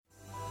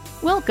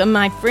Welcome,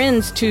 my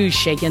friends, to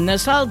Shaking the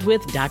Salt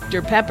with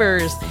Dr.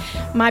 Peppers.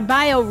 My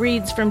bio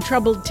reads from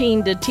Troubled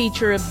Teen to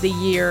Teacher of the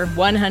Year,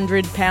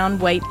 100-pound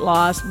weight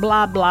loss,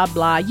 blah, blah,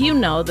 blah. You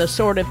know, the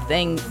sort of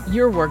thing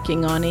you're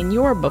working on in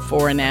your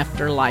before and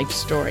after life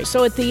story.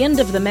 So at the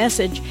end of the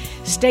message,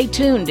 stay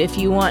tuned if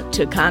you want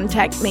to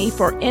contact me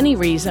for any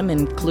reason,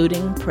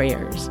 including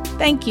prayers.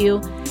 Thank you.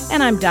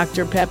 And I'm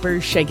Dr.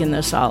 Peppers, Shaking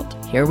the Salt.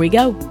 Here we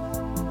go.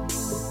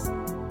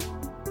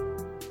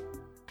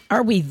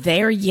 Are we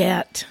there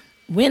yet?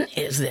 When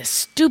is this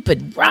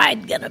stupid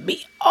ride going to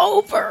be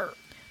over?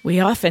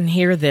 We often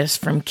hear this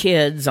from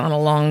kids on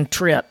a long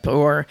trip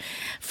or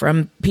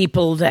from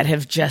people that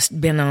have just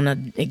been on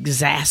an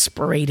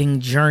exasperating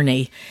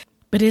journey.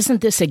 But isn't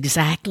this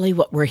exactly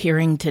what we're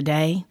hearing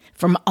today?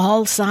 From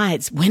all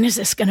sides, when is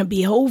this going to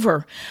be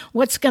over?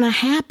 What's going to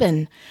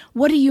happen?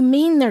 What do you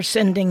mean they're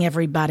sending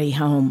everybody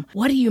home?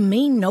 What do you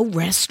mean no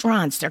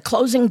restaurants? They're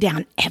closing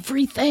down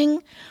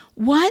everything?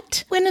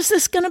 What? When is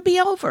this going to be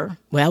over?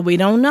 Well, we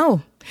don't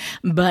know.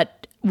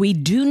 But we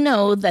do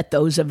know that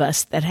those of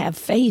us that have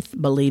faith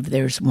believe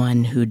there's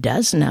one who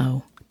does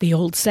know. The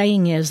old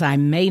saying is, I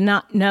may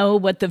not know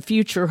what the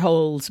future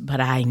holds, but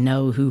I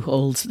know who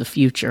holds the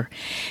future.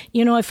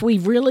 You know, if we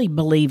really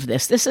believe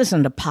this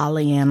isn't a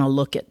Pollyanna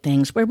look at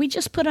things where we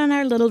just put on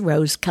our little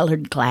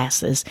rose-colored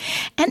glasses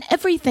and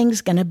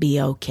everything's going to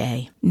be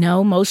okay.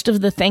 No, most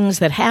of the things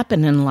that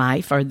happen in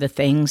life are the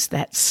things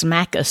that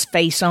smack us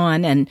face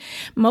on, and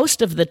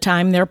most of the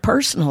time they're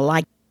personal,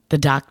 like the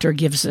doctor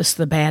gives us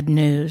the bad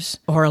news,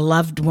 or a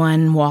loved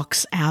one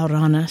walks out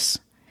on us,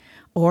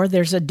 or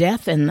there's a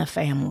death in the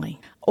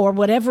family, or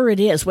whatever it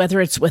is, whether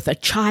it's with a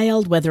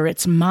child, whether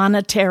it's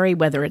monetary,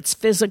 whether it's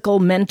physical,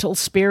 mental,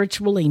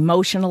 spiritual,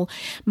 emotional.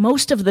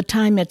 Most of the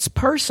time it's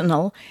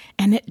personal,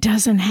 and it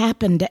doesn't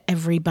happen to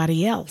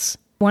everybody else.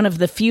 One of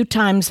the few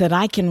times that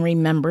I can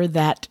remember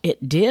that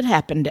it did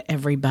happen to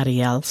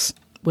everybody else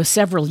was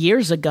several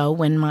years ago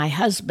when my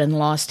husband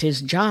lost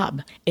his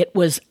job. It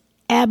was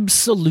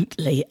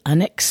absolutely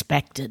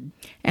unexpected.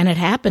 And it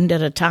happened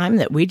at a time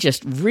that we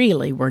just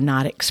really were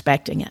not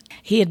expecting it.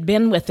 He had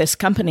been with this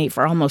company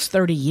for almost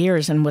 30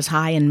 years and was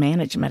high in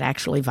management,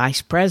 actually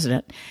vice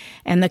president.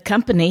 And the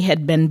company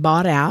had been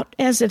bought out,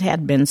 as it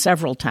had been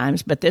several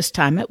times, but this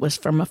time it was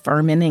from a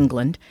firm in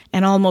England.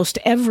 And almost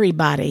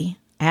everybody,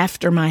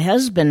 after my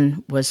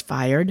husband was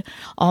fired,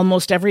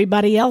 almost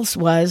everybody else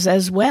was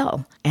as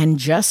well. And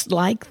just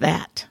like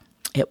that,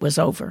 it was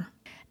over.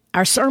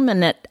 Our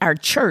sermon at our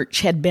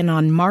church had been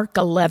on Mark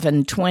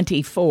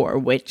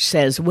 11:24, which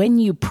says, when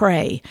you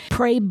pray,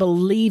 pray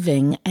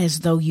believing as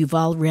though you've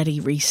already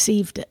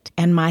received it.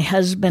 And my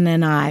husband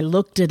and I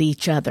looked at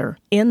each other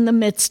in the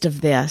midst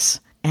of this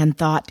and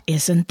thought,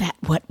 isn't that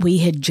what we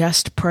had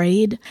just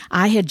prayed?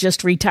 I had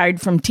just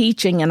retired from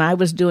teaching and I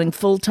was doing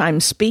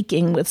full-time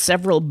speaking with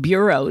several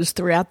bureaus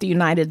throughout the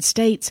United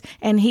States.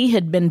 And he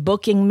had been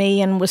booking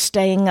me and was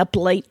staying up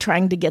late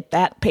trying to get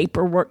that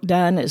paperwork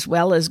done as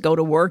well as go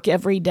to work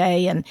every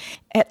day. And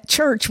at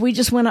church, we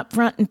just went up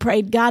front and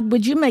prayed, God,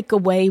 would you make a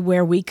way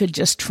where we could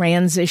just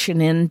transition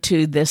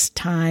into this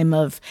time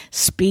of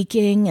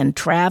speaking and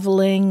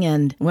traveling?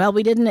 And, well,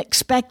 we didn't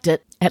expect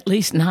it. At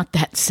least not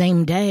that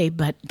same day,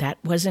 but that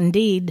was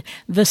indeed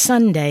the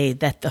Sunday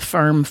that the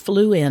firm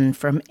flew in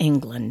from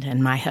England,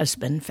 and my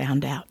husband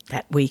found out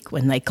that week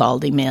when they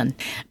called him in.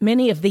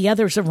 Many of the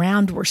others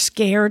around were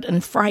scared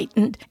and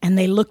frightened, and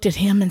they looked at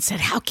him and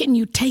said, how can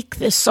you take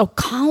this so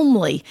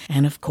calmly?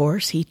 And of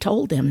course, he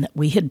told them that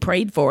we had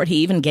prayed for it. He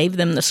even gave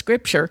them the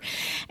scripture,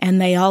 and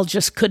they all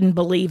just couldn't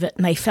believe it,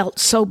 and they felt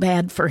so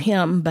bad for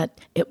him, but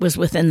it was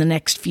within the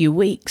next few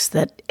weeks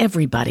that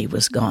everybody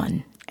was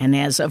gone. And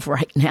as of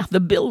right now, the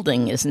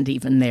building isn't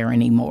even there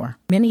anymore.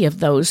 Many of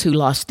those who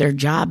lost their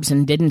jobs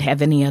and didn't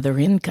have any other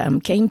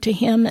income came to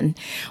him and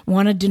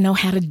wanted to know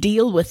how to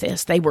deal with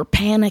this. They were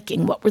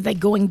panicking. What were they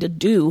going to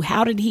do?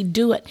 How did he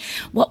do it?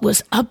 What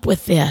was up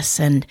with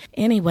this? And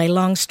anyway,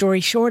 long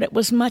story short, it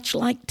was much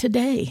like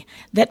today,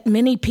 that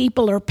many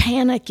people are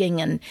panicking.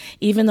 And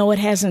even though it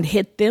hasn't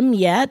hit them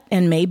yet,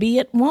 and maybe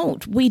it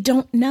won't, we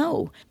don't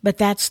know. But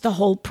that's the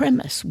whole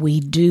premise.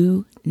 We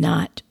do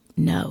not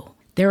know.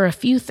 There are a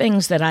few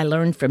things that I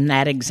learned from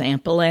that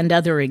example and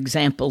other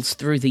examples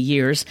through the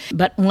years,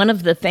 but one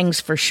of the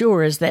things for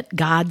sure is that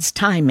God's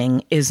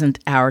timing isn't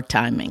our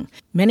timing.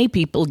 Many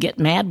people get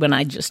mad when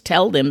I just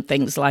tell them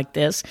things like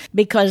this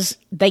because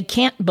they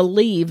can't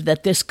believe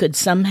that this could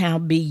somehow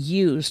be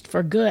used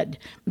for good.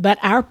 But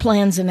our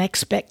plans and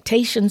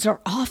expectations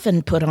are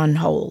often put on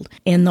hold.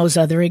 In those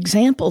other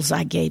examples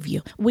I gave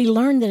you, we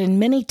learn that in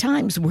many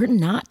times we're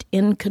not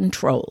in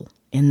control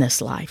in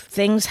this life.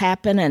 Things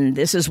happen, and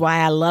this is why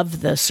I love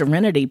the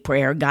serenity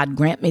prayer. God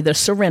grant me the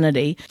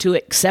serenity to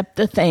accept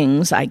the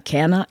things I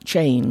cannot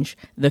change,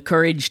 the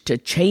courage to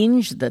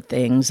change the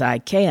things I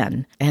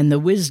can, and the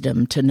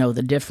wisdom to know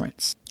the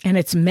difference. And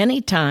it's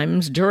many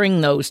times during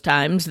those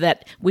times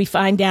that we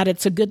find out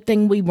it's a good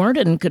thing we weren't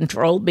in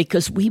control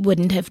because we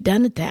wouldn't have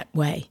done it that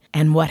way.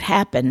 And what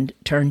happened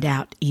turned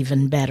out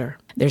even better.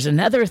 There's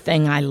another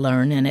thing I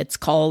learn, and it's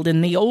called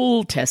in the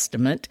Old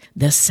Testament,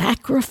 the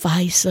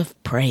sacrifice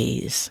of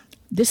praise.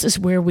 This is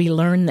where we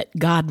learn that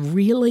God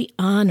really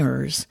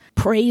honors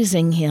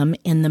praising Him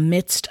in the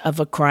midst of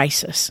a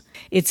crisis.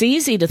 It's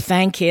easy to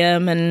thank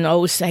Him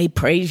and, say,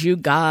 praise you,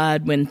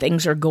 God, when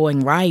things are going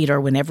right or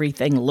when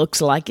everything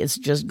looks like it's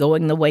just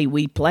going the way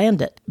we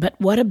planned it. But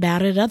what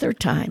about at other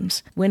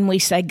times? When we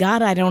say,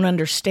 God, I don't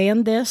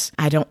understand this,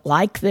 I don't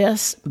like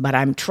this, but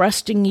I'm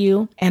trusting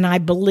you, and I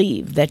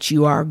believe that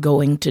you are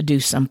going to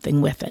do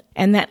something with it.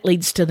 And that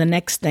leads to the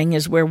next thing,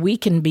 is where we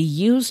can be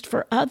used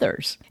for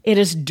others. It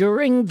is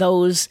during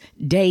those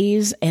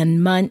days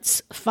and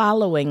months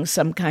following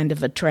some kind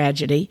of a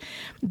tragedy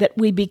that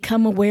we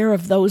become aware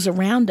of those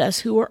around us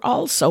who are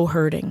also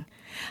hurting.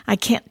 I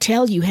can't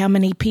tell you how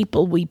many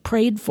people we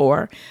prayed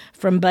for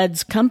from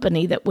Bud's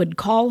company that would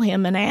call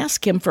him and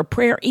ask him for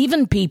prayer,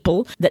 even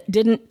people that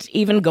didn't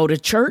even go to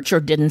church or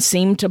didn't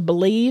seem to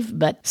believe,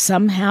 but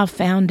somehow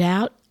found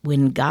out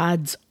when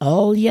God's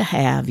all you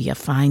have, you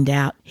find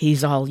out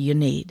He's all you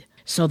need.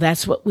 So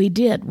that's what we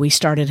did. We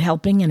started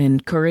helping and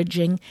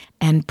encouraging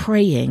and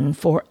praying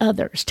for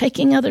others,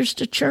 taking others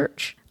to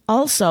church.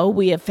 Also,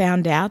 we have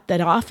found out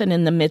that often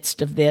in the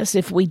midst of this,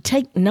 if we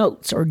take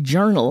notes or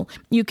journal,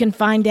 you can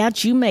find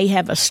out you may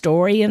have a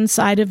story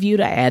inside of you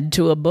to add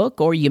to a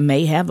book, or you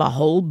may have a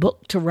whole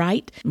book to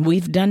write.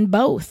 We've done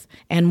both.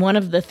 And one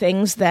of the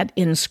things that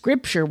in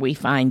Scripture we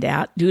find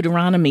out,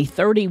 Deuteronomy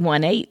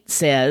 31:8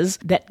 says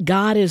that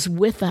God is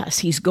with us.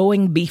 He's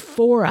going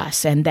before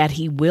us, and that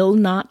He will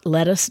not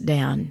let us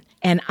down.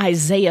 And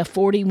Isaiah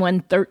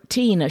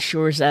 41:13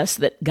 assures us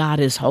that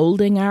God is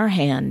holding our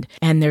hand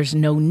and there's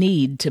no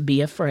need to be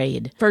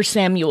afraid. 1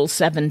 Samuel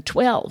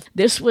 7:12.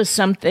 This was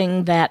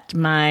something that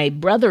my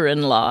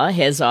brother-in-law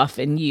has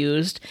often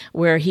used,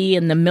 where he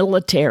in the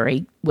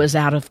military was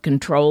out of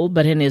control,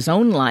 but in his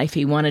own life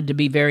he wanted to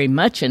be very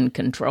much in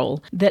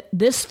control, that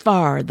this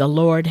far the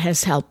Lord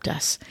has helped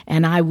us.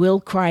 And I will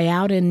cry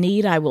out in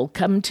need, I will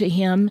come to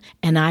Him,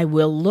 and I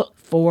will look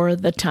for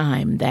the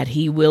time that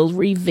He will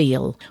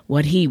reveal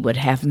what He would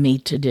have me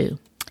to do.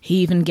 He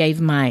even gave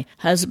my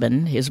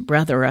husband, his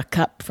brother, a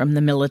cup from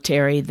the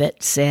military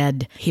that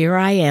said, "Here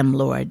I am,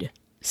 Lord.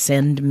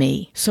 Send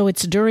me." So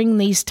it's during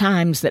these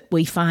times that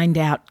we find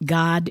out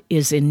God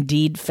is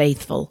indeed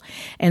faithful.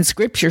 And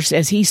Scripture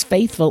says He's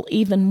faithful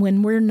even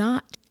when we're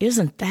not.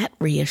 Isn't that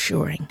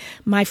reassuring?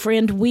 My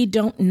friend, we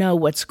don't know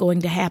what's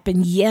going to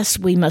happen. Yes,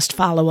 we must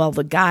follow all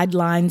the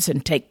guidelines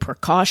and take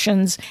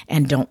precautions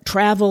and don't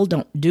travel,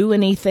 don't do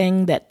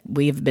anything that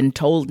we have been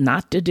told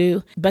not to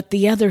do. But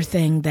the other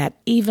thing that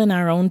even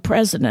our own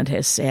president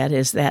has said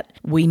is that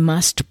we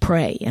must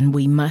pray and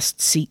we must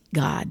seek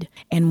God.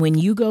 And when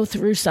you go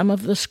through some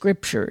of the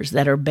scriptures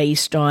that are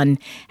based on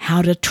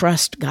how to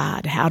trust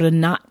God, how to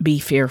not be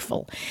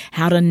fearful,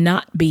 how to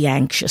not be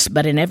anxious,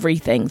 but in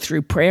everything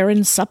through prayer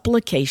and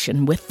supplication,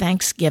 with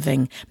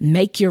thanksgiving,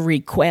 make your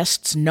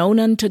requests known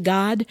unto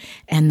God,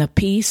 and the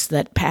peace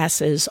that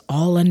passes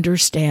all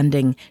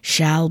understanding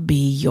shall be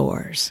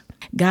yours.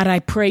 God, I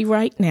pray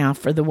right now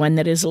for the one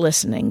that is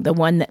listening, the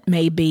one that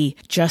may be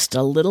just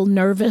a little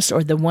nervous,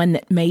 or the one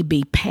that may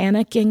be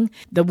panicking,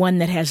 the one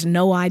that has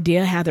no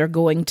idea how they're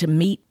going to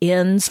meet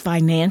ends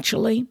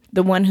financially,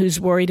 the one who's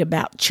worried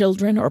about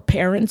children or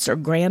parents or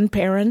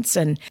grandparents,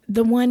 and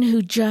the one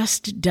who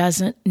just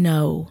doesn't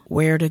know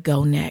where to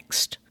go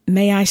next.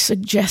 May I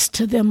suggest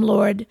to them,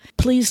 Lord,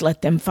 please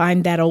let them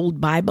find that old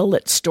Bible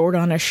that's stored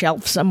on a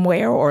shelf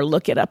somewhere, or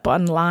look it up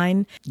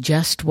online,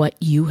 just what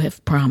you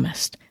have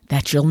promised,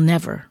 that you'll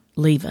never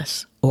leave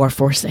us or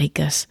forsake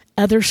us.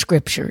 Other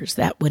scriptures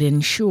that would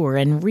ensure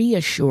and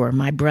reassure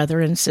my brother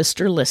and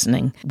sister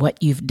listening,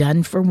 what you've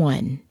done for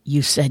one,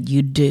 you said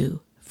you'd do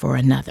for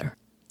another.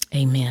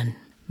 Amen.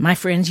 My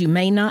friends, you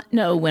may not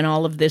know when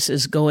all of this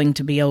is going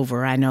to be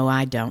over. I know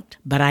I don't.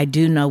 But I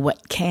do know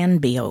what can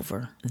be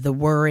over. The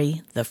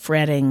worry, the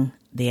fretting,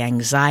 the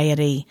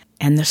anxiety,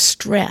 and the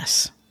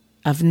stress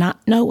of not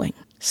knowing.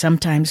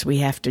 Sometimes we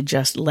have to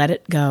just let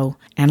it go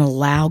and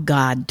allow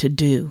God to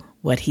do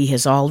what He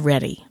has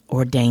already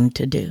ordained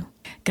to do.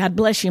 God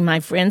bless you, my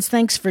friends.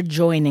 Thanks for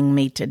joining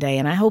me today,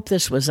 and I hope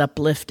this was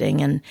uplifting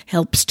and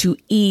helps to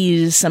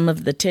ease some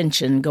of the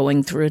tension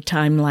going through a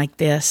time like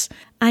this.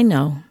 I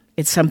know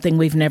it's something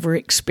we've never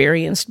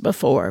experienced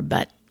before,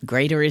 but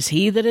greater is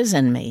He that is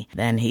in me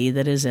than he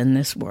that is in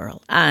this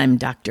world. I'm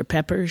Dr.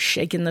 Peppers,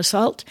 shaking the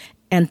salt,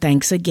 and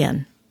thanks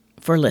again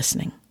for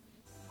listening.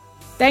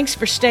 Thanks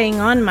for staying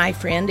on, my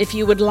friend. If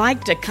you would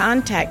like to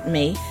contact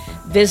me,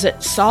 visit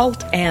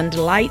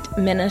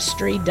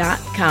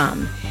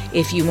saltandlightministry.com.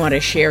 If you want to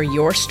share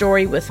your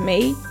story with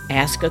me,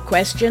 ask a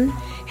question,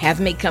 have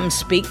me come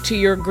speak to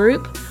your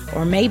group,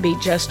 or maybe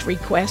just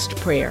request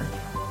prayer.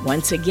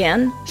 Once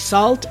again,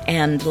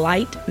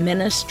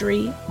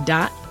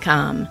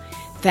 saltandlightministry.com.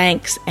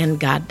 Thanks, and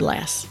God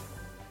bless.